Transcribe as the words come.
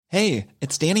Hey,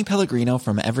 it's Danny Pellegrino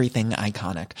from Everything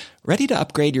Iconic. Ready to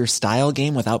upgrade your style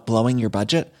game without blowing your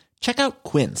budget? Check out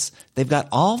Quince. They've got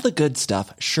all the good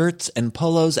stuff, shirts and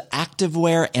polos,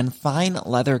 activewear, and fine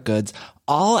leather goods,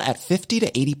 all at 50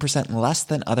 to 80% less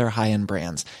than other high-end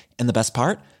brands. And the best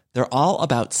part? They're all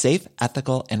about safe,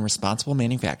 ethical, and responsible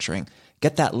manufacturing.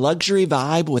 Get that luxury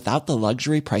vibe without the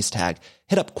luxury price tag.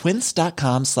 Hit up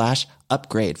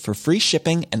quince.com/upgrade for free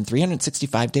shipping and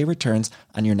 365-day returns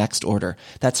on your next order.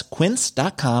 That's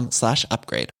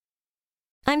quince.com/upgrade.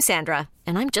 I'm Sandra,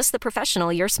 and I'm just the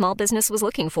professional your small business was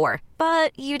looking for.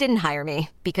 But you didn't hire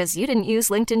me because you didn't use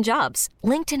LinkedIn Jobs.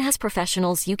 LinkedIn has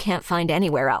professionals you can't find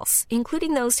anywhere else,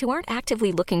 including those who aren't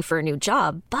actively looking for a new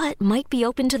job, but might be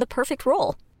open to the perfect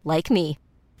role, like me.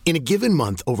 In a given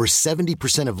month, over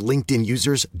 70% of LinkedIn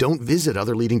users don't visit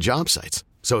other leading job sites.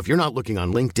 So if you're not looking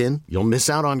on LinkedIn, you'll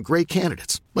miss out on great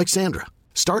candidates like Sandra.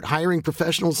 Start hiring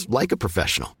professionals like a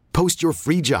professional. Post your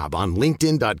free job on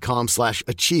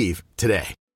linkedin.com/achieve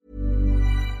today.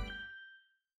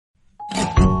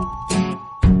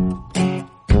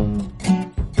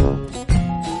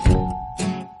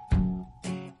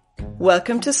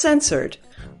 Welcome to Censored.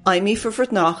 I'm Aoife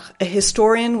Bhrutnach, a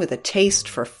historian with a taste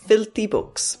for filthy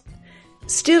books.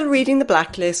 Still reading the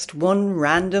blacklist, one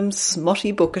random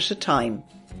smutty book at a time.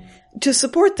 To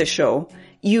support the show,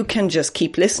 you can just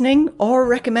keep listening or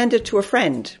recommend it to a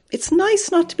friend. It's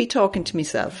nice not to be talking to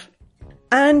myself.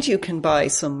 And you can buy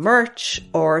some merch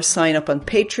or sign up on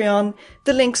Patreon.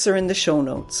 The links are in the show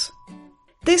notes.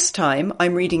 This time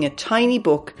I'm reading a tiny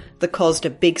book that caused a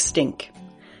big stink.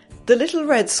 The Little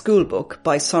Red School Book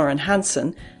by Søren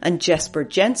Hansen and Jesper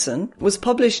Jensen was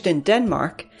published in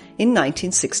Denmark in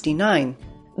 1969.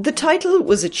 The title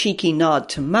was a cheeky nod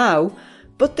to Mao,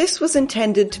 but this was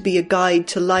intended to be a guide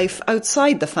to life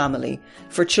outside the family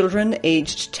for children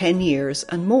aged 10 years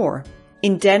and more.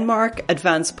 In Denmark,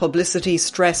 advance publicity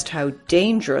stressed how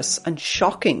dangerous and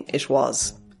shocking it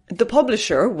was. The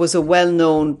publisher was a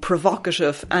well-known,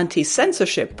 provocative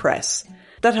anti-censorship press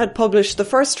that had published the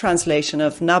first translation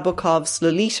of Nabokov's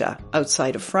Lolita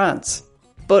outside of France.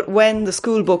 But when the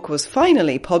school book was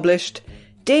finally published,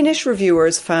 Danish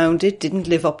reviewers found it didn't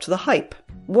live up to the hype.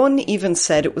 One even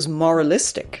said it was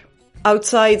moralistic.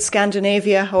 Outside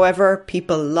Scandinavia, however,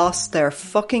 people lost their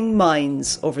fucking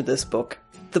minds over this book.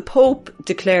 The Pope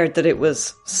declared that it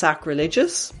was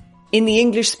sacrilegious. In the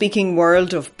English-speaking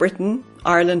world of Britain,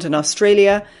 Ireland and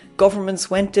Australia, governments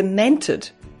went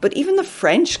demented. But even the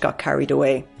French got carried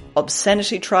away.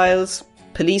 Obscenity trials,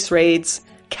 police raids,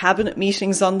 cabinet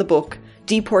meetings on the book,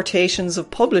 deportations of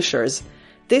publishers.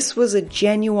 This was a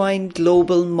genuine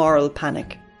global moral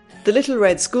panic. The Little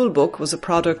Red School Book was a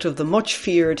product of the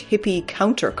much-feared hippie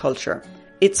counterculture.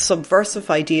 Its subversive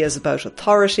ideas about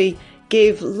authority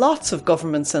gave lots of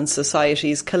governments and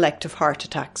societies collective heart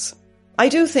attacks. I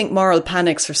do think moral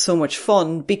panics are so much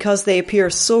fun because they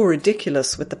appear so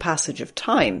ridiculous with the passage of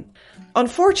time.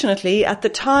 Unfortunately, at the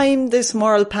time, this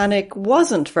moral panic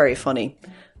wasn't very funny,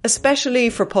 especially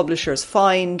for publishers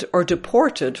fined or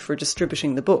deported for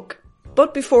distributing the book.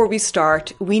 But before we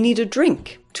start, we need a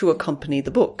drink to accompany the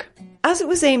book. As it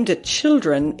was aimed at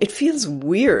children, it feels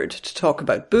weird to talk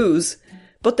about booze,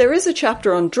 but there is a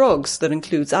chapter on drugs that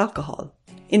includes alcohol.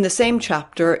 In the same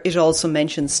chapter, it also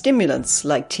mentions stimulants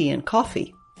like tea and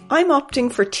coffee. I'm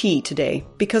opting for tea today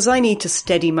because I need to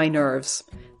steady my nerves.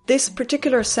 This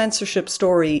particular censorship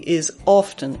story is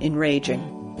often enraging.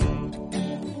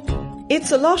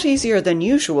 It's a lot easier than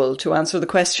usual to answer the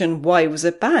question, why was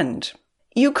it banned?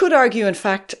 You could argue, in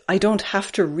fact, I don't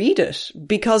have to read it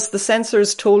because the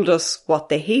censors told us what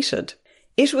they hated.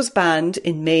 It was banned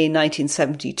in May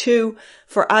 1972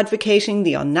 for advocating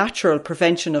the unnatural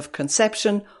prevention of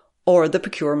conception or the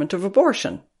procurement of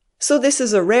abortion. So this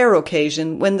is a rare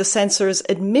occasion when the censors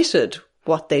admitted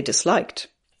what they disliked.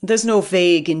 There's no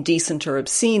vague, indecent or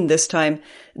obscene this time.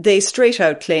 They straight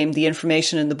out claim the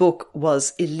information in the book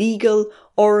was illegal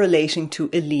or relating to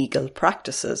illegal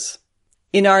practices.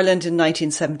 In Ireland in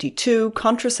 1972,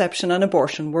 contraception and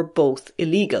abortion were both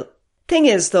illegal. Thing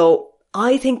is, though,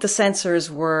 I think the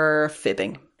censors were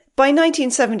fibbing. By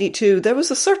 1972, there was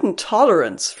a certain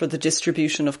tolerance for the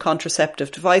distribution of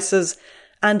contraceptive devices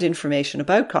and information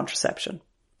about contraception.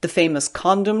 The famous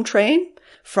condom train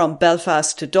from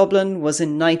Belfast to Dublin was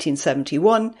in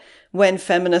 1971 when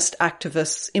feminist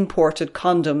activists imported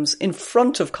condoms in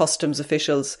front of customs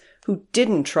officials who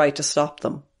didn't try to stop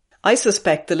them. I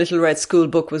suspect the Little Red School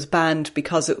Book was banned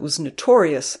because it was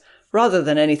notorious rather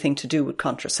than anything to do with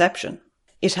contraception.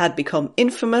 It had become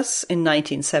infamous in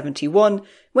 1971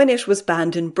 when it was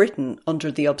banned in Britain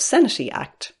under the Obscenity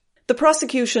Act. The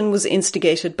prosecution was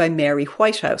instigated by Mary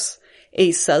Whitehouse,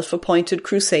 a self-appointed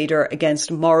crusader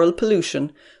against moral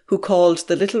pollution who called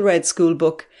the Little Red School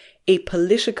Book a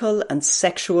political and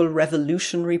sexual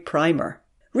revolutionary primer.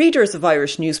 Readers of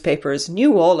Irish newspapers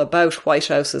knew all about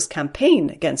Whitehouse's campaign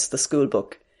against the school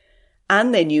book,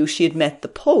 and they knew she had met the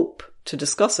Pope to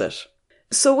discuss it.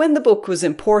 So when the book was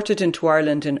imported into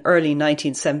Ireland in early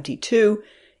 1972,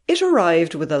 it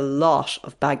arrived with a lot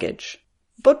of baggage.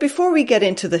 But before we get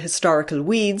into the historical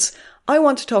weeds, I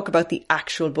want to talk about the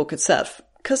actual book itself,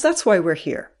 because that's why we're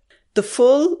here. The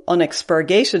full,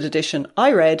 unexpurgated edition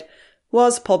I read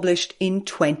was published in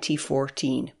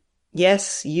 2014.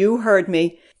 Yes, you heard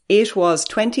me. It was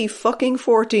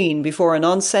 2014 before an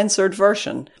uncensored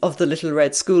version of the Little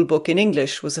Red School Book in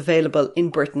English was available in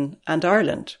Britain and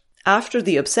Ireland. After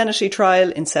the obscenity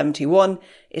trial in 71,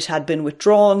 it had been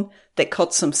withdrawn, they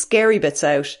cut some scary bits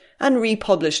out and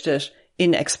republished it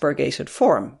in expurgated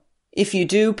form. If you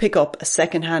do pick up a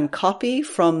second-hand copy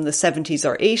from the 70s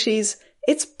or 80s,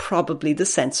 it's probably the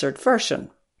censored version.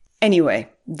 Anyway,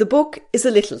 the book is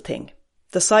a little thing,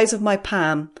 the size of my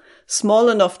palm, small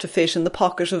enough to fit in the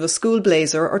pocket of a school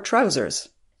blazer or trousers.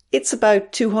 It's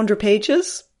about 200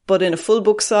 pages, but in a full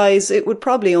book size it would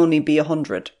probably only be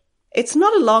 100. It's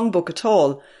not a long book at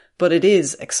all, but it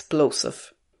is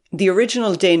explosive. The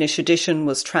original Danish edition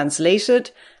was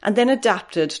translated and then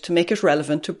adapted to make it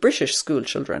relevant to British school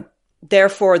children.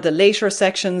 Therefore, the later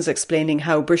sections explaining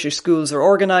how British schools are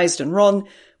organised and run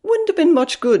wouldn't have been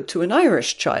much good to an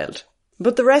Irish child.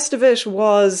 But the rest of it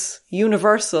was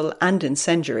universal and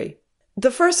incendiary.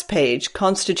 The first page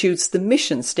constitutes the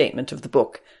mission statement of the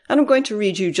book, and I'm going to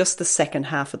read you just the second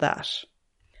half of that.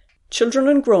 Children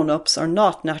and grown-ups are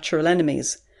not natural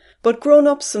enemies, but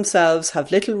grown-ups themselves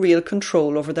have little real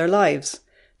control over their lives.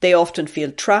 They often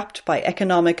feel trapped by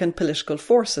economic and political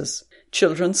forces.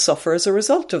 Children suffer as a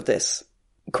result of this.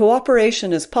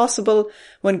 Cooperation is possible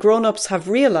when grown-ups have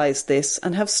realised this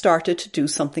and have started to do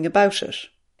something about it.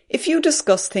 If you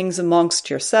discuss things amongst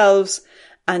yourselves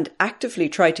and actively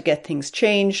try to get things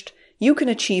changed, you can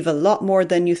achieve a lot more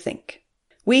than you think.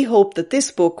 We hope that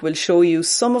this book will show you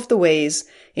some of the ways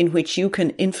in which you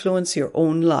can influence your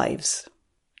own lives.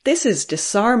 This is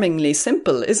disarmingly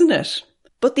simple, isn't it?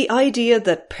 But the idea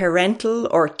that parental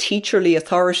or teacherly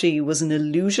authority was an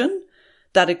illusion,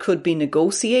 that it could be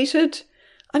negotiated,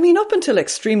 up until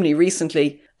extremely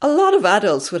recently, a lot of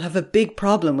adults would have a big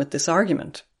problem with this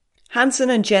argument. Hansen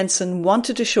and Jensen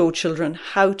wanted to show children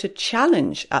how to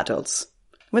challenge adults.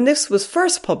 When this was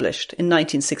first published in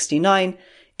 1969,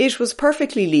 it was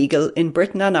perfectly legal in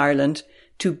Britain and Ireland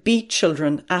to beat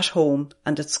children at home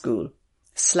and at school.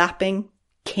 Slapping,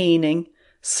 caning,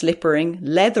 slippering,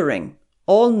 leathering,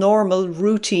 all normal,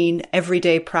 routine,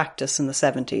 everyday practice in the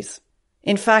 70s.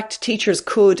 In fact, teachers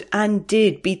could and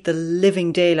did beat the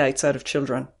living daylights out of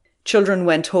children. Children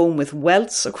went home with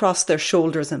welts across their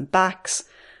shoulders and backs,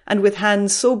 and with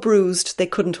hands so bruised they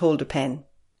couldn't hold a pen.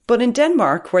 But in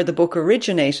Denmark, where the book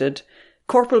originated,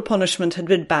 corporal punishment had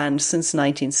been banned since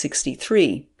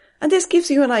 1963. And this gives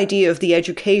you an idea of the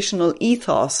educational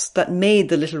ethos that made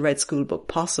the Little Red School Book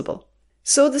possible.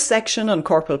 So the section on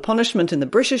corporal punishment in the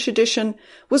British edition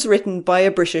was written by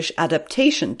a British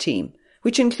adaptation team,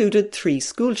 which included 3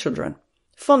 schoolchildren.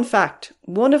 Fun fact,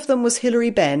 one of them was Hilary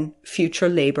Benn, future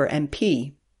Labour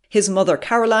MP. His mother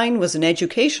Caroline was an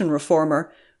education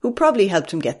reformer who probably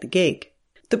helped him get the gig.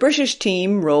 The British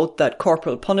team wrote that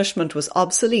corporal punishment was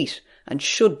obsolete and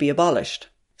should be abolished.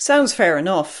 Sounds fair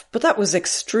enough, but that was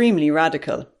extremely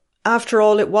radical. After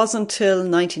all, it wasn't till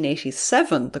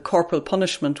 1987 that corporal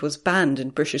punishment was banned in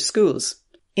British schools.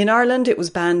 In Ireland, it was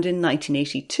banned in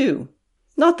 1982.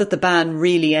 Not that the ban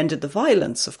really ended the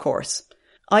violence, of course.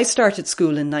 I started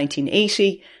school in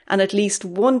 1980, and at least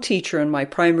one teacher in my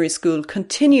primary school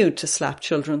continued to slap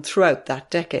children throughout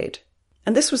that decade.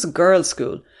 And this was a girls'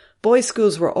 school. Boys'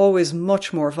 schools were always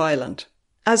much more violent.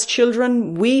 As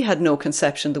children, we had no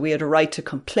conception that we had a right to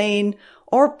complain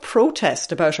or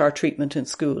protest about our treatment in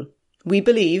school. We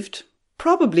believed,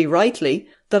 probably rightly,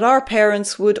 that our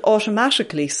parents would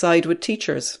automatically side with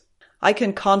teachers. I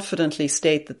can confidently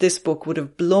state that this book would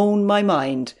have blown my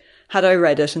mind had I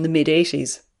read it in the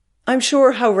mid-80s. I'm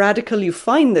sure how radical you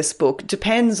find this book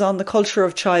depends on the culture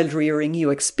of child rearing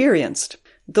you experienced.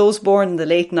 Those born in the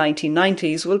late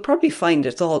 1990s will probably find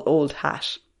it all old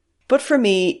hat. But for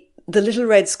me, the Little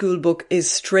Red School Book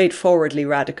is straightforwardly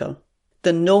radical.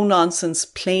 The no-nonsense,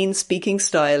 plain-speaking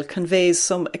style conveys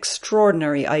some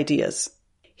extraordinary ideas.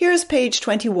 Here's page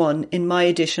 21 in my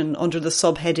edition under the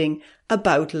subheading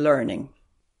About Learning.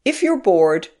 If you're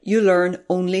bored, you learn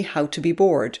only how to be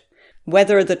bored.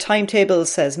 Whether the timetable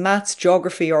says maths,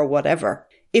 geography or whatever.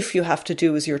 If you have to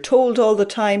do as you're told all the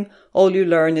time, all you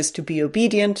learn is to be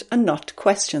obedient and not to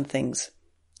question things.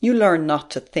 You learn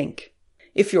not to think.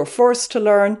 If you're forced to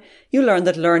learn, you learn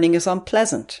that learning is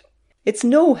unpleasant. It's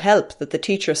no help that the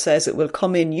teacher says it will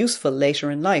come in useful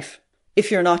later in life.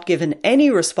 If you're not given any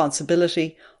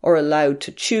responsibility or allowed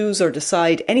to choose or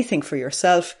decide anything for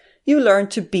yourself, you learn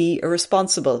to be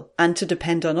irresponsible and to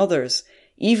depend on others,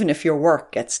 even if your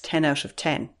work gets 10 out of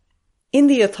 10. In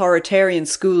the authoritarian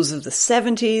schools of the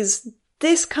 70s,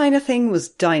 this kind of thing was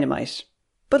dynamite.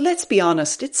 But let's be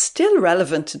honest, it's still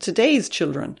relevant to today's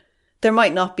children. There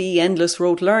might not be endless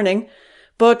rote learning,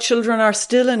 but children are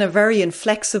still in a very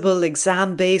inflexible,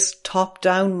 exam-based,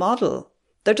 top-down model.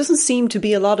 There doesn't seem to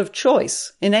be a lot of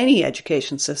choice in any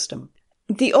education system.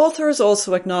 The authors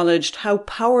also acknowledged how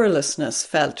powerlessness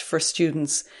felt for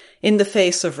students in the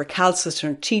face of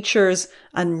recalcitrant teachers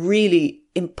and really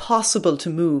impossible to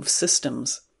move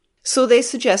systems. So they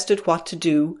suggested what to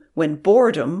do when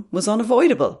boredom was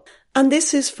unavoidable. And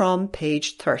this is from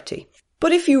page 30.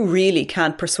 But if you really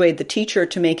can't persuade the teacher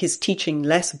to make his teaching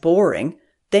less boring,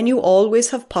 then you always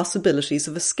have possibilities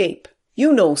of escape.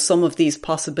 You know some of these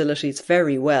possibilities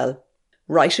very well.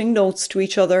 Writing notes to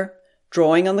each other,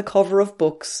 drawing on the cover of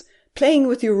books, playing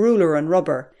with your ruler and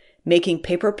rubber, making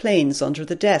paper planes under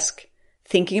the desk,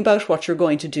 thinking about what you're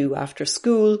going to do after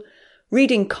school,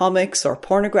 reading comics or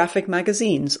pornographic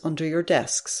magazines under your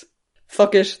desks.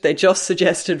 Fuck it, they just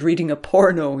suggested reading a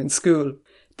porno in school.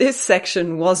 This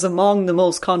section was among the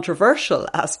most controversial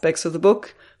aspects of the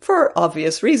book for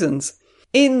obvious reasons.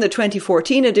 In the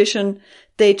 2014 edition,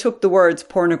 they took the words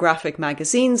pornographic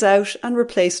magazines out and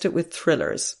replaced it with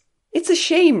thrillers. It's a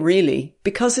shame, really,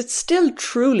 because it's still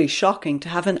truly shocking to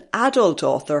have an adult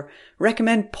author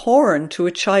recommend porn to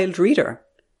a child reader.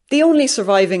 The only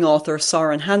surviving author,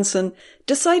 Søren Hansen,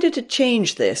 decided to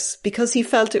change this because he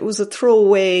felt it was a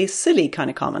throwaway, silly kind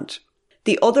of comment.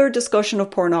 The other discussion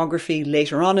of pornography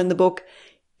later on in the book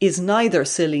is neither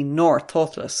silly nor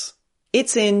thoughtless.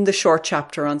 It's in the short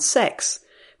chapter on sex,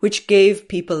 which gave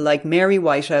people like Mary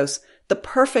Whitehouse the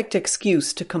perfect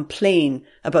excuse to complain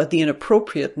about the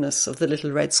inappropriateness of the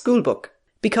Little Red Schoolbook,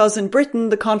 because in Britain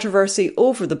the controversy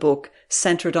over the book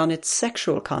centred on its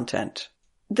sexual content.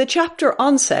 The chapter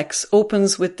on sex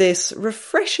opens with this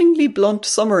refreshingly blunt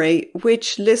summary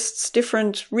which lists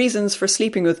different reasons for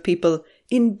sleeping with people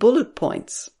in bullet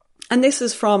points. And this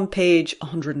is from page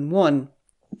 101.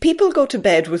 People go to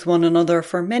bed with one another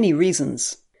for many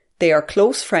reasons. They are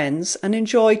close friends and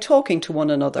enjoy talking to one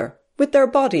another, with their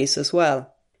bodies as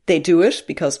well. They do it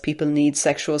because people need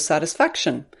sexual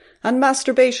satisfaction, and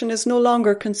masturbation is no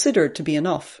longer considered to be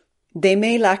enough. They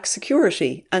may lack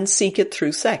security and seek it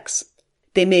through sex.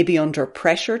 They may be under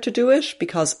pressure to do it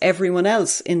because everyone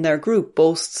else in their group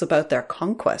boasts about their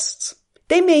conquests.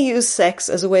 They may use sex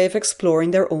as a way of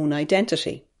exploring their own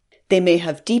identity. They may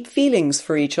have deep feelings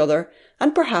for each other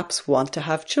and perhaps want to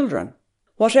have children.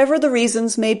 Whatever the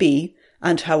reasons may be,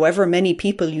 and however many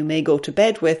people you may go to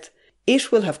bed with,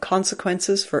 it will have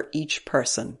consequences for each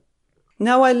person.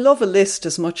 Now, I love a list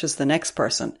as much as the next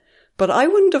person, but I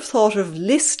wouldn't have thought of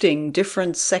listing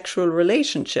different sexual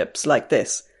relationships like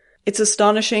this. It's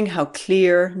astonishing how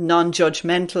clear,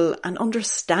 non-judgmental, and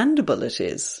understandable it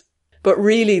is. But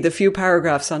really, the few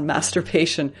paragraphs on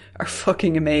masturbation are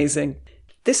fucking amazing.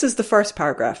 This is the first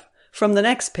paragraph. From the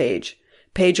next page,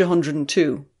 page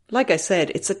 102. Like I said,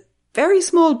 it's a very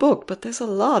small book, but there's a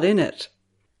lot in it.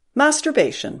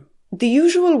 Masturbation. The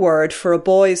usual word for a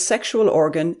boy's sexual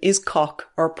organ is cock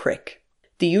or prick.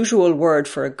 The usual word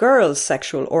for a girl's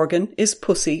sexual organ is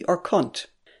pussy or cunt.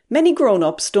 Many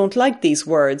grown-ups don't like these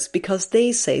words because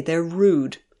they say they're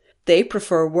rude. They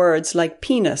prefer words like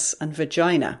penis and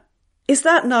vagina. Is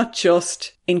that not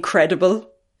just incredible?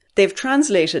 They've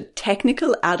translated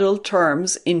technical adult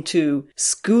terms into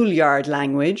schoolyard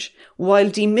language while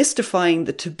demystifying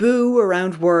the taboo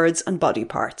around words and body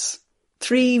parts.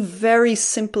 3 very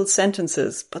simple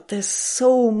sentences, but there's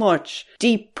so much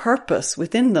deep purpose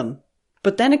within them.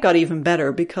 But then it got even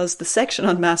better because the section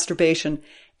on masturbation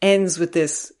ends with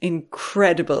this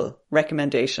incredible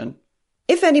recommendation.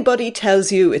 If anybody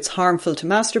tells you it's harmful to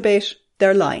masturbate,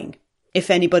 they're lying. If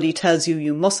anybody tells you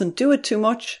you mustn't do it too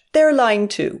much, they're lying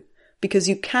too, because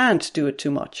you can't do it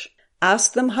too much.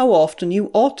 Ask them how often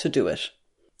you ought to do it.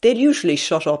 They'd usually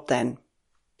shut up then.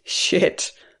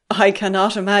 Shit. I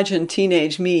cannot imagine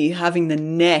teenage me having the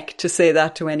neck to say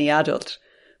that to any adult.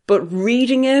 But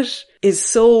reading it is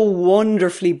so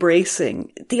wonderfully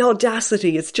bracing. The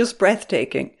audacity is just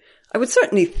breathtaking. I would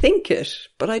certainly think it,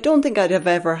 but I don't think I'd have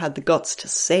ever had the guts to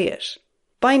say it.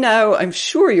 By now, I'm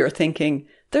sure you're thinking,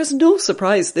 there's no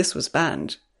surprise this was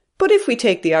banned. But if we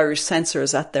take the Irish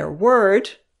censors at their word,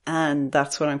 and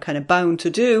that's what I'm kind of bound to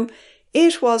do,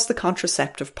 it was the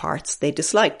contraceptive parts they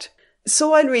disliked.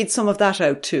 So I'll read some of that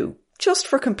out too, just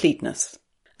for completeness.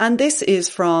 And this is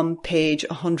from page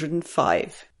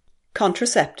 105.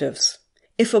 Contraceptives.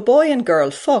 If a boy and girl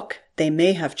fuck, they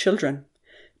may have children.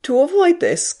 To avoid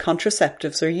this,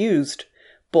 contraceptives are used.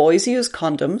 Boys use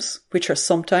condoms, which are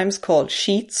sometimes called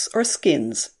sheets or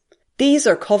skins. These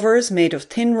are covers made of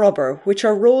thin rubber which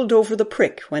are rolled over the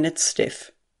prick when it's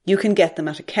stiff. You can get them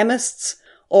at a chemist's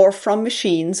or from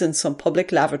machines in some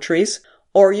public lavatories,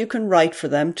 or you can write for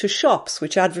them to shops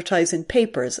which advertise in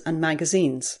papers and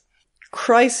magazines.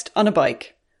 Christ on a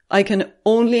bike. I can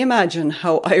only imagine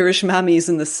how Irish mammies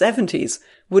in the 70s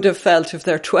would have felt if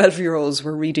their 12-year-olds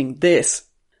were reading this.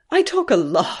 I talk a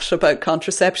lot about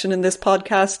contraception in this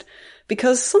podcast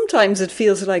because sometimes it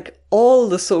feels like all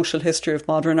the social history of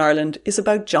modern Ireland is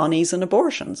about Johnnies and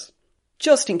abortions.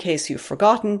 Just in case you've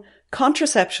forgotten,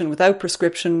 contraception without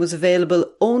prescription was available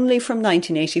only from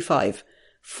 1985,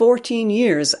 14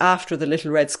 years after the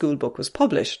Little Red School Book was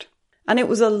published. And it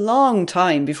was a long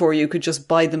time before you could just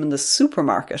buy them in the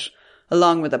supermarket,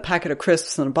 along with a packet of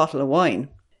crisps and a bottle of wine.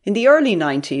 In the early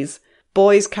 90s,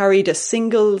 boys carried a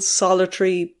single,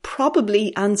 solitary,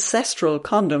 probably ancestral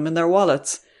condom in their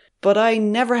wallets, but I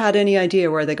never had any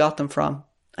idea where they got them from.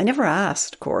 I never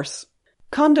asked, of course.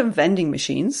 Condom vending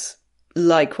machines,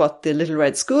 like what the Little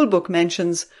Red School Book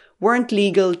mentions, weren't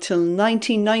legal till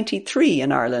 1993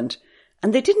 in Ireland,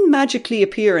 and they didn't magically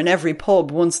appear in every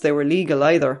pub once they were legal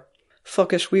either.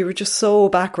 Fuck it, we were just so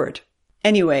backward.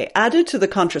 Anyway, added to the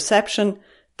contraception,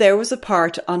 there was a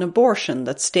part on abortion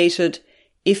that stated,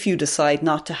 if you decide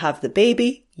not to have the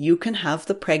baby, you can have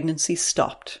the pregnancy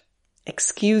stopped.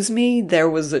 Excuse me, there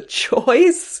was a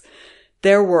choice?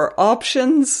 There were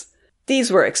options?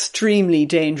 These were extremely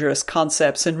dangerous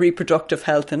concepts in reproductive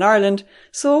health in Ireland,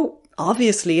 so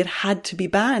obviously it had to be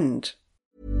banned.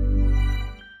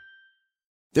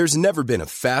 There's never been a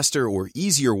faster or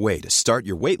easier way to start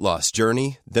your weight loss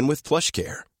journey than with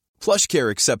PlushCare. PlushCare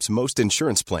accepts most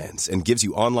insurance plans and gives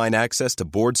you online access to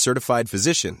board-certified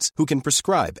physicians who can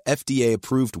prescribe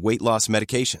FDA-approved weight loss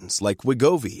medications like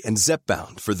Wegovy and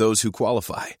Zepbound for those who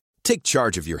qualify. Take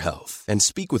charge of your health and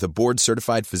speak with a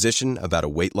board-certified physician about a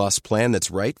weight loss plan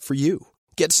that's right for you.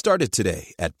 Get started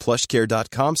today at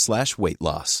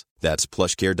plushcare.com/weight-loss. That's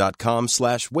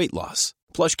plushcare.com/weight-loss.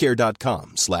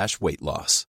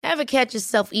 plushcare.com/weight-loss. Ever catch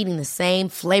yourself eating the same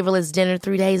flavorless dinner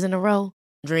 3 days in a row?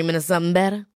 Dreaming of something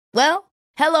better? Well,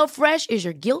 HelloFresh is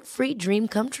your guilt-free dream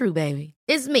come true, baby.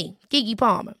 It's me, Keke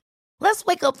Palmer. Let's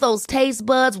wake up those taste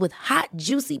buds with hot,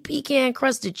 juicy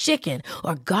pecan-crusted chicken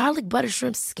or garlic butter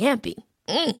shrimp scampi.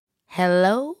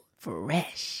 Hello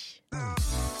Fresh.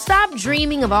 Stop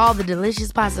dreaming of all the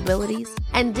delicious possibilities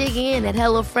and dig in at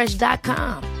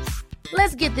HelloFresh.com.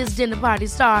 Let's get this dinner party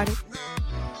started.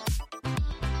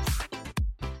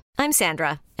 I'm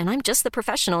Sandra, and I'm just the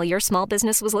professional your small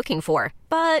business was looking for.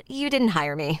 But you didn't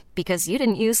hire me because you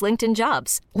didn't use LinkedIn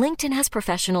Jobs. LinkedIn has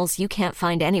professionals you can't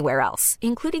find anywhere else,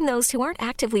 including those who aren't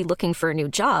actively looking for a new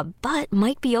job, but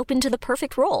might be open to the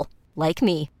perfect role, like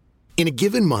me. In a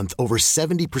given month, over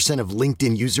 70% of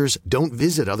LinkedIn users don't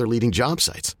visit other leading job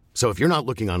sites. So if you're not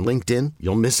looking on LinkedIn,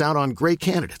 you'll miss out on great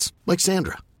candidates like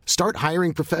Sandra. Start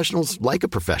hiring professionals like a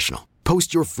professional.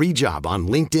 Post your free job on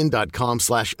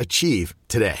linkedin.com/achieve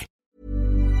today.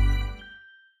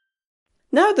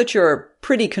 Now that you're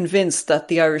pretty convinced that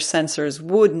the Irish censors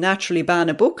would naturally ban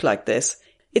a book like this,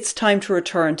 it's time to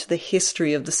return to the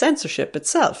history of the censorship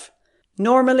itself.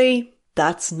 Normally,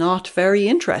 that's not very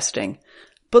interesting,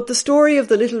 but the story of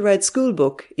the Little Red School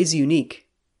Book is unique.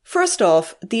 First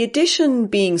off, the edition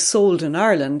being sold in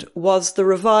Ireland was the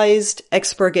revised,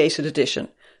 expurgated edition,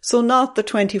 so not the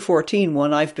 2014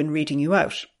 one I've been reading you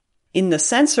out. In the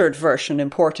censored version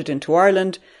imported into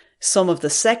Ireland, some of the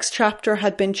sex chapter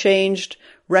had been changed,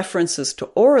 references to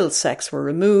oral sex were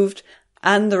removed,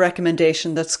 and the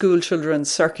recommendation that school children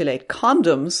circulate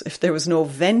condoms if there was no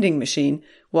vending machine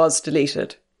was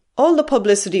deleted. All the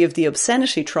publicity of the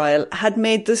obscenity trial had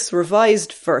made this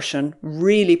revised version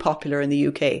really popular in the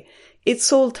UK. It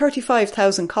sold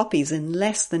 35,000 copies in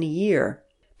less than a year.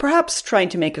 Perhaps trying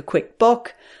to make a quick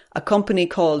buck, a company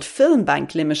called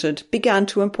Filmbank Limited began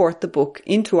to import the book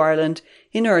into Ireland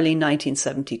in early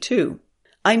 1972.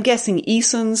 I'm guessing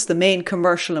Eason's, the main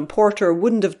commercial importer,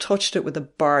 wouldn't have touched it with a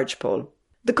barge pole.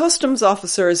 The customs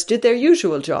officers did their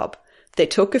usual job. They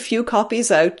took a few copies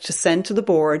out to send to the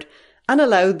board and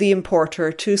allowed the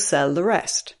importer to sell the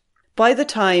rest. By the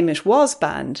time it was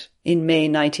banned, in May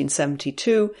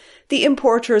 1972, the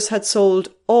importers had sold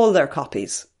all their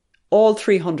copies. All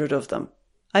 300 of them.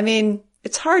 I mean,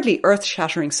 it's hardly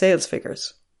earth-shattering sales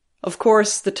figures. Of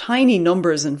course, the tiny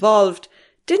numbers involved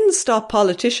didn't stop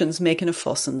politicians making a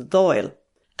fuss in the Dáil.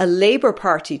 A Labour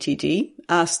Party TD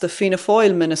asked the Fianna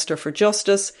Fáil Minister for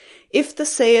Justice if the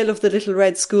sale of the Little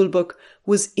Red School Book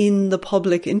was in the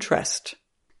public interest.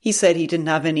 He said he didn't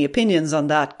have any opinions on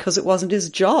that because it wasn't his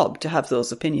job to have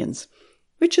those opinions,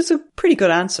 which is a pretty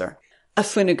good answer. A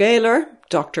Fine Gaeler,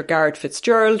 Dr. Garrett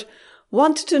Fitzgerald,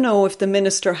 wanted to know if the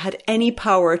minister had any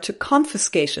power to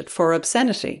confiscate it for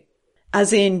obscenity.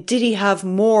 As in, did he have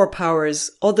more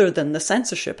powers other than the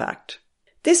Censorship Act?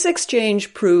 This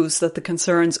exchange proves that the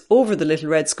concerns over the Little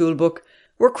Red School Book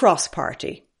were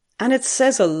cross-party, and it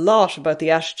says a lot about the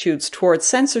attitudes towards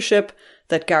censorship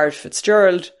that Garrett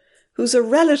Fitzgerald, who's a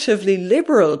relatively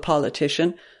liberal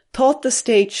politician, thought the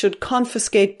state should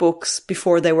confiscate books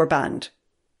before they were banned.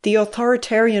 The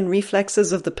authoritarian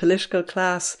reflexes of the political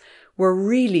class were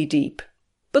really deep.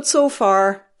 But so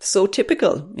far, so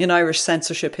typical in Irish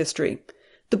censorship history.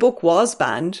 The book was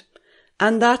banned,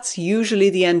 and that's usually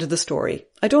the end of the story.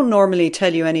 I don't normally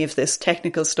tell you any of this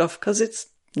technical stuff because it's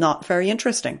not very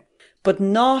interesting. But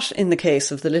not in the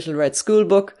case of the Little Red School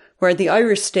Book, where the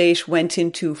Irish state went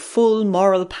into full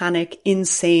moral panic,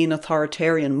 insane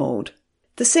authoritarian mode.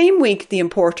 The same week the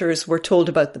importers were told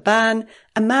about the ban,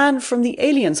 a man from the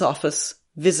Aliens Office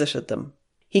visited them.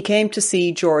 He came to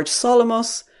see George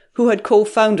Solomos, who had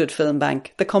co-founded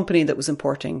Filmbank, the company that was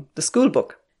importing the school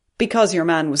book. Because your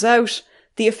man was out,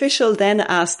 the official then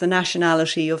asked the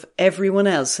nationality of everyone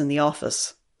else in the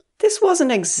office. This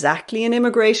wasn't exactly an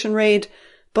immigration raid,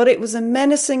 but it was a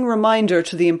menacing reminder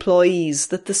to the employees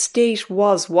that the state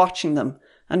was watching them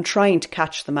and trying to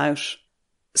catch them out.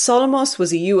 Solomos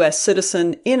was a US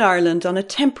citizen in Ireland on a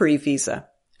temporary visa,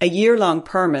 a year-long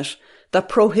permit that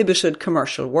prohibited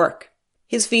commercial work.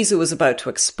 His visa was about to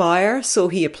expire, so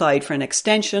he applied for an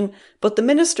extension, but the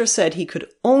minister said he could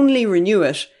only renew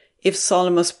it if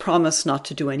Solomos promised not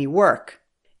to do any work.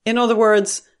 In other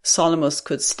words, Solomos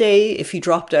could stay if he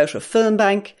dropped out of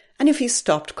Filmbank and if he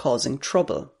stopped causing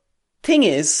trouble. Thing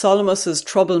is, Solomos's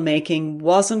troublemaking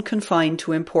wasn't confined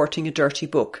to importing a dirty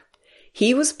book.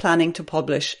 He was planning to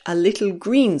publish a little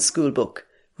green school book,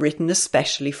 written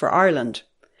especially for Ireland.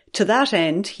 To that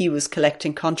end, he was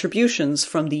collecting contributions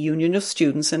from the Union of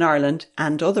Students in Ireland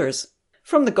and others.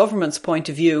 From the government's point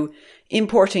of view,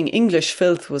 importing English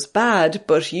filth was bad,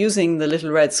 but using the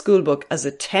Little Red School Book as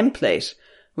a template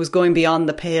was going beyond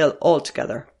the pale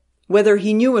altogether. Whether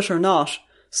he knew it or not,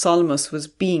 Solomos was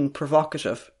being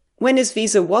provocative. When his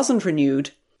visa wasn't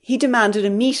renewed, he demanded a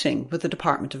meeting with the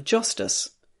Department of Justice.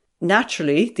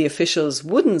 Naturally, the officials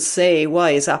wouldn't say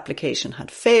why his application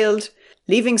had failed,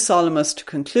 leaving Solomos to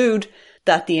conclude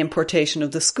that the importation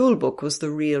of the school book was the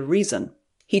real reason.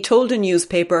 He told a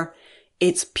newspaper,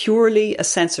 "It's purely a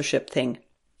censorship thing.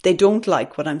 They don't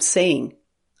like what I'm saying."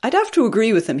 I'd have to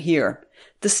agree with him here.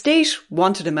 The state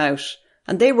wanted him out,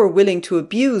 and they were willing to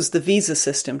abuse the visa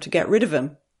system to get rid of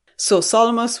him. So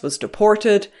Solomos was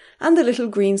deported, and the little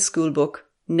green school book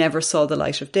never saw the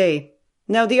light of day.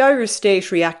 Now, the Irish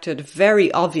state reacted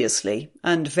very obviously,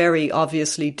 and very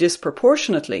obviously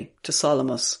disproportionately, to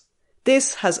Solomos.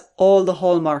 This has all the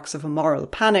hallmarks of a moral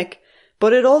panic,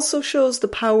 but it also shows the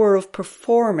power of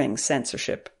performing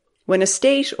censorship. When a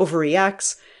state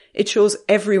overreacts, it shows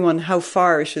everyone how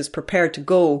far it is prepared to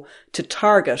go to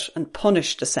target and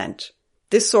punish dissent.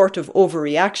 This sort of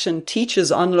overreaction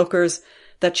teaches onlookers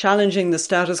that challenging the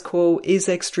status quo is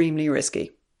extremely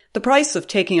risky. The price of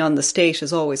taking on the state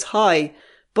is always high,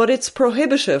 but it's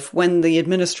prohibitive when the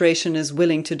administration is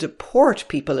willing to deport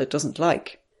people it doesn't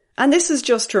like. And this is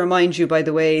just to remind you, by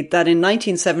the way, that in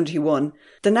 1971,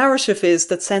 the narrative is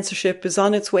that censorship is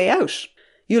on its way out.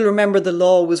 You'll remember the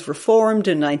law was reformed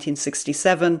in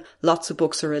 1967, lots of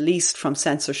books are released from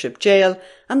censorship jail,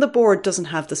 and the board doesn't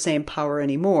have the same power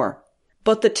anymore.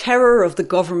 But the terror of the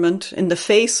government in the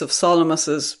face of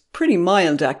Solomos's pretty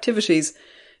mild activities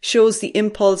shows the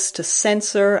impulse to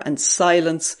censor and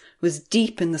silence was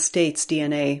deep in the state's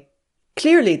DNA.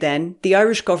 Clearly then, the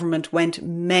Irish government went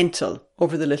mental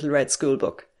over the Little Red School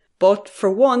Book. But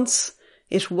for once,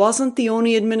 it wasn't the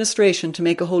only administration to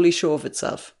make a holy show of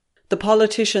itself. The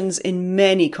politicians in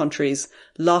many countries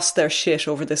lost their shit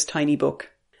over this tiny book.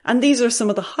 And these are some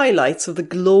of the highlights of the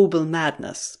global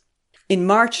madness. In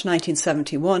March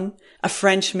 1971, a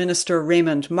French minister,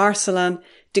 Raymond Marcellin,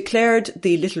 declared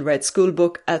the Little Red School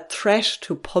Book a threat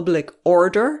to public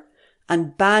order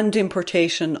and banned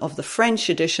importation of the French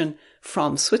edition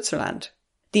from Switzerland.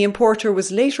 The importer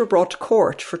was later brought to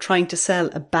court for trying to sell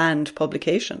a banned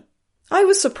publication. I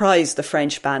was surprised the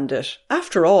French banned it.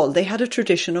 After all, they had a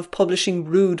tradition of publishing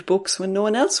rude books when no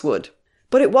one else would.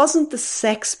 But it wasn't the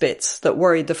sex bits that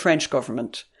worried the French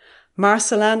government.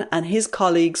 Marcellin and his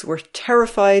colleagues were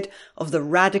terrified of the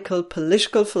radical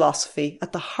political philosophy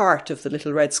at the heart of the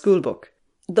Little Red Schoolbook.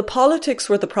 The politics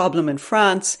were the problem in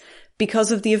France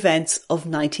because of the events of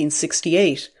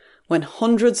 1968, when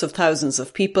hundreds of thousands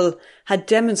of people had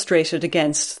demonstrated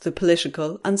against the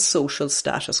political and social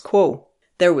status quo.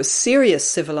 There was serious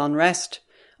civil unrest,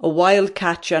 a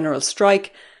wildcat general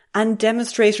strike, and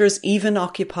demonstrators even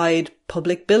occupied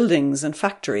public buildings and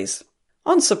factories.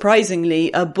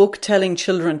 Unsurprisingly, a book telling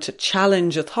children to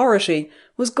challenge authority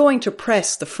was going to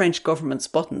press the French government's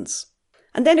buttons.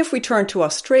 And then if we turn to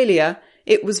Australia,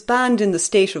 it was banned in the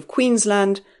state of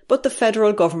Queensland, but the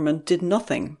federal government did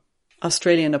nothing.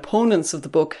 Australian opponents of the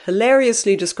book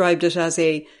hilariously described it as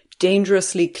a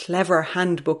dangerously clever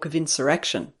handbook of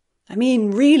insurrection. I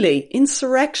mean, really,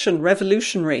 insurrection,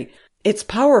 revolutionary. It's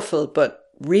powerful, but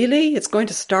really, it's going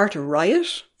to start a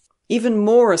riot? Even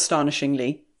more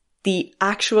astonishingly, the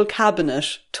actual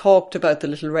cabinet talked about the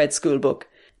Little Red Schoolbook,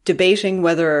 debating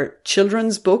whether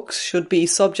children's books should be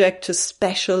subject to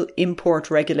special import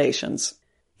regulations.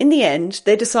 In the end,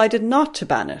 they decided not to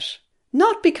ban it.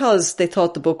 Not because they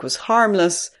thought the book was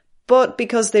harmless, but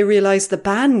because they realised the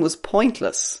ban was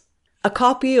pointless. A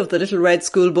copy of the Little Red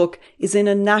Schoolbook is in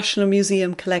a National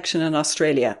Museum collection in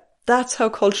Australia. That's how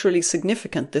culturally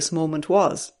significant this moment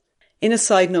was. In a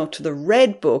side note to the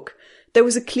Red Book, there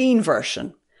was a clean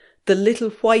version, the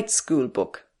Little White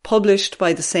Schoolbook, published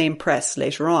by the same press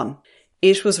later on.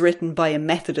 It was written by a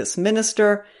Methodist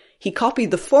minister. He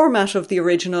copied the format of the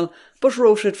original, but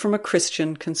wrote it from a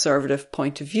Christian conservative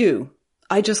point of view.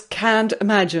 I just can't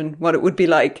imagine what it would be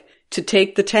like to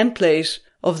take the template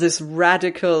of this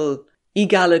radical,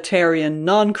 egalitarian,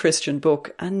 non-Christian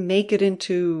book and make it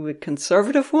into a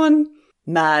conservative one.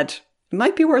 Mad. It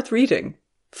might be worth reading.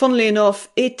 Funnily enough,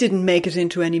 it didn't make it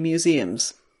into any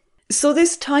museums. So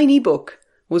this tiny book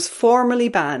was formally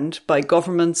banned by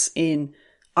governments in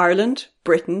Ireland,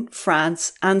 Britain,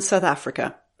 France and South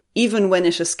Africa. Even when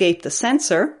it escaped the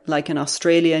censor, like in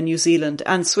Australia, New Zealand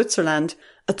and Switzerland,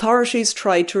 authorities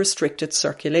tried to restrict its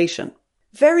circulation.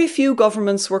 Very few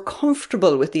governments were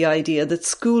comfortable with the idea that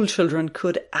school children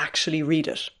could actually read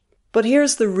it. But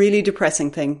here's the really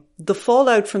depressing thing. The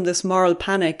fallout from this moral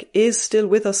panic is still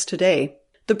with us today.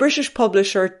 The British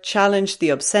publisher challenged the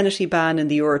obscenity ban in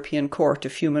the European Court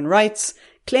of Human Rights,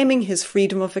 claiming his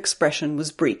freedom of expression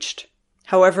was breached.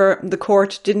 However, the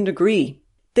court didn't agree.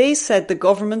 They said the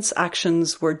government's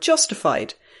actions were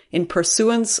justified in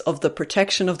pursuance of the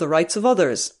protection of the rights of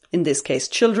others, in this case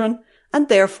children, and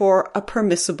therefore a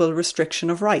permissible restriction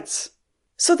of rights.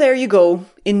 So there you go.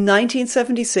 In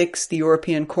 1976, the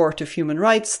European Court of Human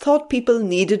Rights thought people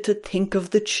needed to think of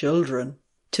the children.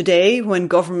 Today, when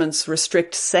governments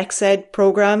restrict sex ed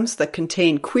programs that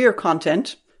contain queer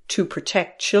content to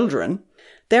protect children,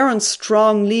 they're on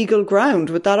strong legal ground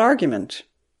with that argument.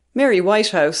 Mary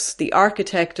Whitehouse, the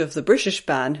architect of the British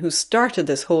ban who started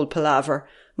this whole palaver,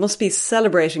 must be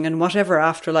celebrating in whatever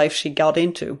afterlife she got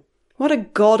into. What a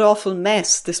god-awful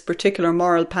mess this particular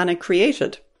moral panic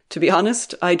created. To be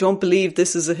honest, I don't believe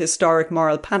this is a historic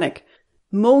moral panic.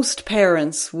 Most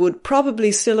parents would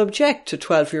probably still object to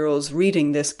 12-year-olds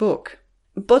reading this book.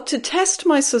 But to test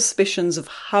my suspicions of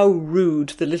how rude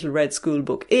the Little Red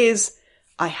Schoolbook is,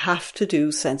 I have to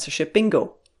do censorship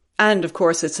bingo. And of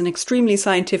course it's an extremely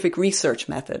scientific research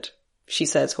method, she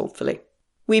says hopefully.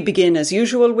 We begin as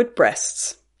usual with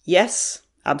breasts. Yes,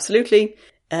 absolutely.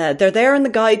 They're there in the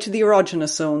guide to the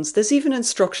erogenous zones. There's even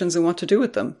instructions on what to do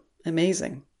with them.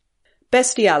 Amazing.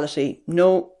 Bestiality.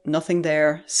 No, nothing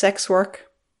there. Sex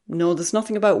work. No, there's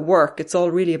nothing about work. It's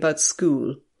all really about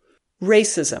school.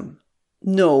 Racism.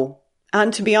 No.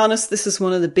 And to be honest, this is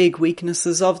one of the big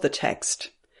weaknesses of the text.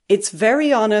 It's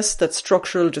very honest that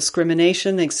structural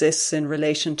discrimination exists in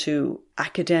relation to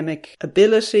academic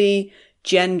ability,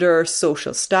 gender,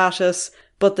 social status,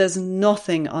 but there's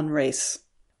nothing on race.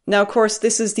 Now, of course,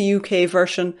 this is the UK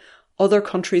version. Other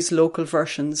countries' local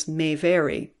versions may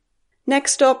vary.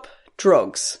 Next up,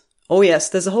 drugs. Oh yes,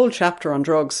 there's a whole chapter on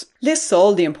drugs. Lists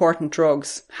all the important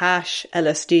drugs. Hash,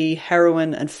 LSD,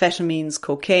 heroin, amphetamines,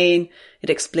 cocaine. It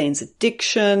explains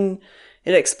addiction.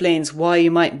 It explains why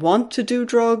you might want to do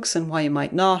drugs and why you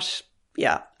might not.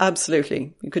 Yeah,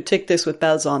 absolutely. You could tick this with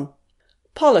bells on.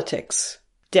 Politics.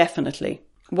 Definitely.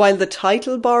 While the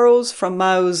title borrows from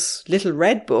Mao's Little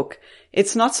Red Book,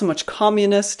 it's not so much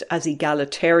communist as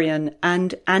egalitarian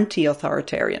and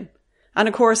anti-authoritarian. And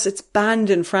of course, it's banned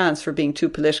in France for being too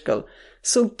political.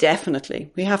 So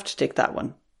definitely, we have to tick that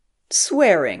one.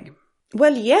 Swearing.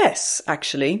 Well, yes,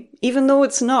 actually, even though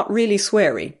it's not really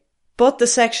sweary. But the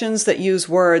sections that use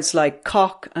words like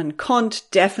cock and cunt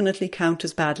definitely count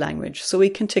as bad language, so we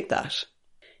can tick that.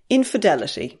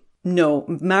 Infidelity. No,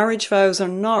 marriage vows are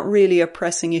not really a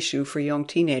pressing issue for young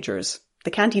teenagers.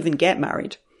 They can't even get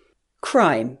married.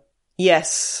 Crime.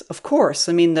 Yes, of course.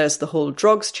 I mean, there's the whole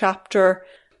drugs chapter.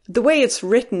 The way it's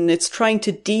written, it's trying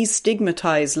to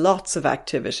destigmatize lots of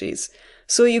activities.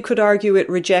 So you could argue it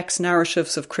rejects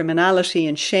narratives of criminality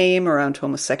and shame around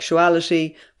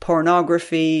homosexuality,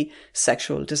 pornography,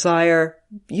 sexual desire,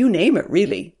 you name it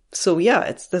really. So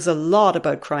yeah, there's a lot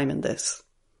about crime in this.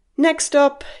 Next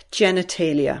up,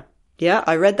 genitalia. Yeah,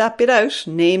 I read that bit out,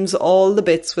 names all the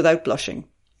bits without blushing.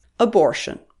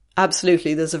 Abortion.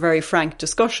 Absolutely, there's a very frank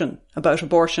discussion about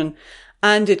abortion,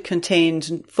 and it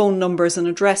contained phone numbers and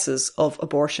addresses of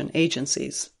abortion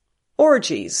agencies.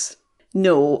 Orgies.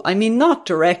 No, I mean not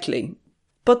directly,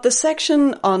 but the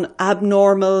section on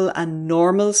abnormal and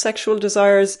normal sexual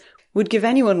desires would give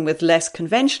anyone with less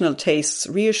conventional tastes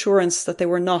reassurance that they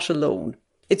were not alone.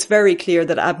 It's very clear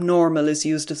that abnormal is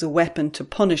used as a weapon to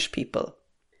punish people.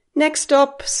 Next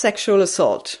up, sexual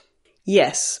assault.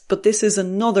 Yes, but this is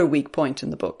another weak point in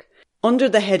the book. Under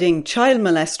the heading Child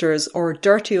Molesters or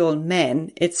Dirty Old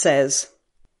Men, it says,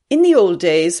 "In the old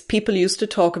days, people used to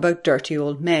talk about dirty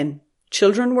old men.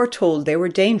 Children were told they were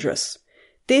dangerous.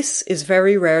 This is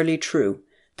very rarely true.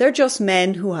 They're just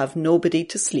men who have nobody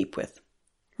to sleep with."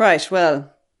 Right,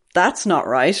 well, that's not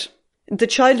right. The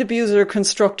child abuser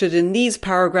constructed in these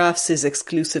paragraphs is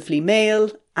exclusively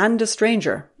male and a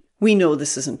stranger. We know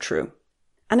this isn't true.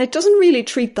 And it doesn't really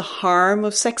treat the harm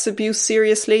of sex abuse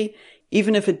seriously,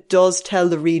 even if it does tell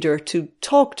the reader to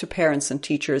talk to parents and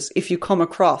teachers if you come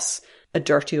across a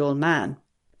dirty old man.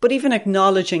 But even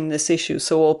acknowledging this issue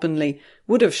so openly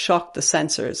would have shocked the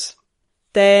censors.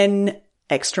 Then,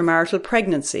 extramarital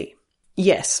pregnancy.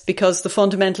 Yes, because the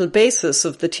fundamental basis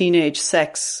of the teenage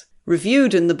sex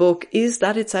reviewed in the book is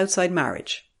that it's outside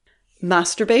marriage.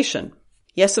 Masturbation.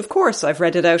 Yes, of course, I've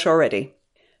read it out already.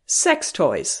 Sex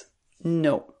toys.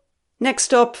 No.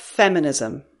 Next up,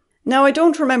 feminism. Now, I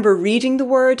don't remember reading the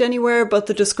word anywhere, but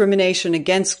the discrimination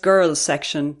against girls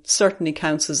section certainly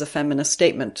counts as a feminist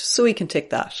statement, so we can tick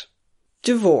that.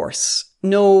 Divorce.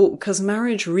 No, because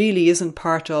marriage really isn't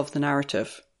part of the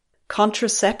narrative.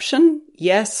 Contraception?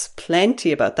 Yes,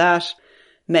 plenty about that.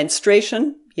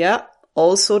 Menstruation? Yeah,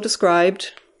 also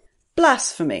described.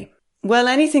 Blasphemy. Well,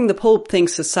 anything the Pope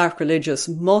thinks is sacrilegious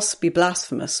must be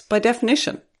blasphemous by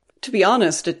definition. To be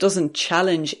honest, it doesn't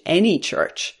challenge any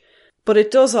church, but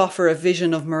it does offer a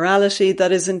vision of morality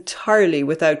that is entirely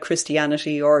without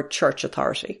Christianity or church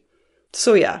authority.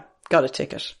 So yeah, got a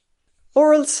ticket.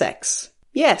 Oral sex.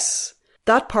 Yes,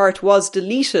 that part was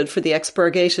deleted for the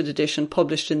expurgated edition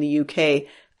published in the UK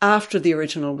after the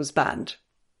original was banned.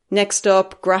 Next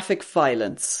up, graphic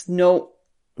violence. No,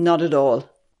 not at all.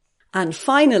 And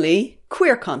finally,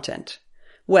 queer content.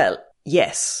 Well,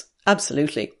 yes,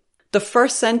 absolutely. The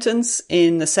first sentence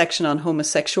in the section on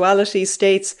homosexuality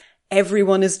states,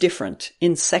 "Everyone is different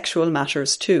in sexual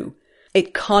matters too."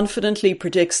 It confidently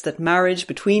predicts that marriage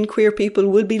between queer people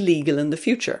will be legal in the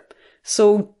future.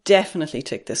 So definitely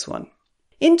tick this one.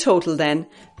 In total then,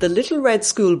 the Little Red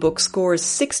School book scores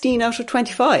 16 out of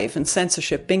 25 in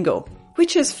censorship bingo,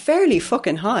 which is fairly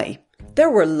fucking high. There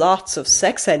were lots of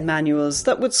sex ed manuals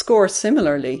that would score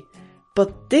similarly,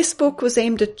 but this book was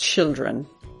aimed at children,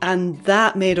 and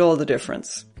that made all the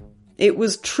difference. It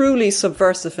was truly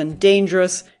subversive and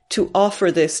dangerous to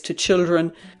offer this to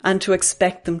children and to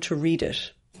expect them to read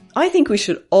it. I think we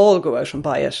should all go out and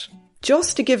buy it,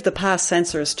 just to give the past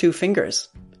censors 2 fingers.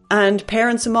 And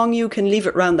parents among you can leave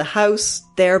it round the house,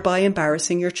 thereby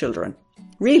embarrassing your children.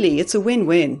 Really, it's a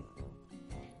win-win.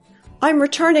 I'm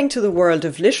returning to the world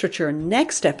of literature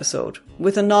next episode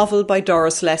with a novel by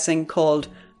Doris Lessing called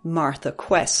Martha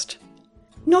Quest.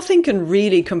 Nothing can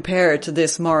really compare to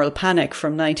this moral panic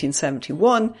from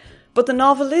 1971, but the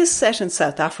novel is set in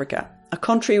South Africa, a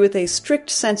country with a strict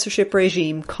censorship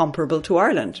regime comparable to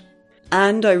Ireland.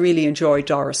 And I really enjoy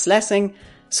Doris Lessing,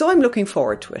 so I'm looking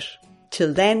forward to it.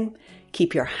 Till then,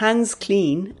 keep your hands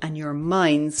clean and your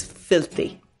minds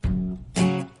filthy.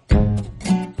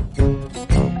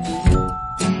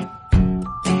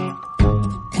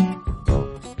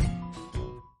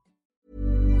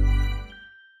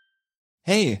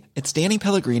 Hey, it's Danny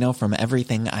Pellegrino from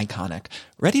Everything Iconic.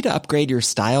 Ready to upgrade your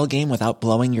style game without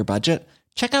blowing your budget?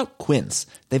 Check out Quince.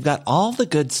 They've got all the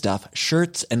good stuff,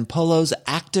 shirts and polos,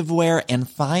 activewear, and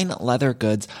fine leather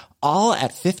goods, all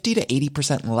at 50 to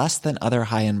 80% less than other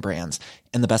high-end brands.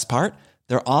 And the best part?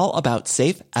 They're all about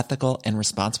safe, ethical, and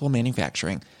responsible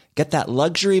manufacturing. Get that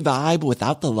luxury vibe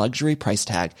without the luxury price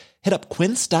tag. Hit up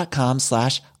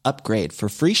quince.com/upgrade for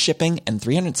free shipping and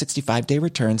 365-day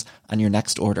returns on your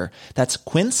next order. That's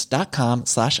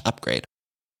quince.com/upgrade.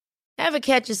 Ever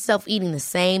catch yourself eating the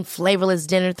same flavorless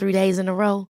dinner 3 days in a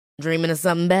row? Dreaming of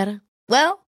something better?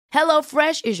 Well,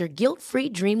 HelloFresh is your guilt-free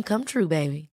dream come true,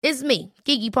 baby. It's me,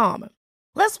 Keke Palmer.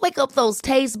 Let's wake up those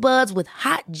taste buds with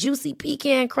hot, juicy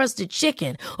pecan-crusted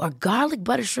chicken or garlic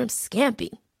butter shrimp scampi.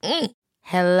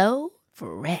 Hello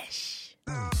Fresh.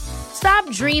 Stop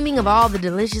dreaming of all the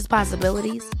delicious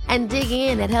possibilities and dig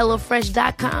in at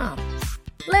HelloFresh.com.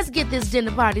 Let's get this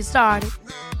dinner party started.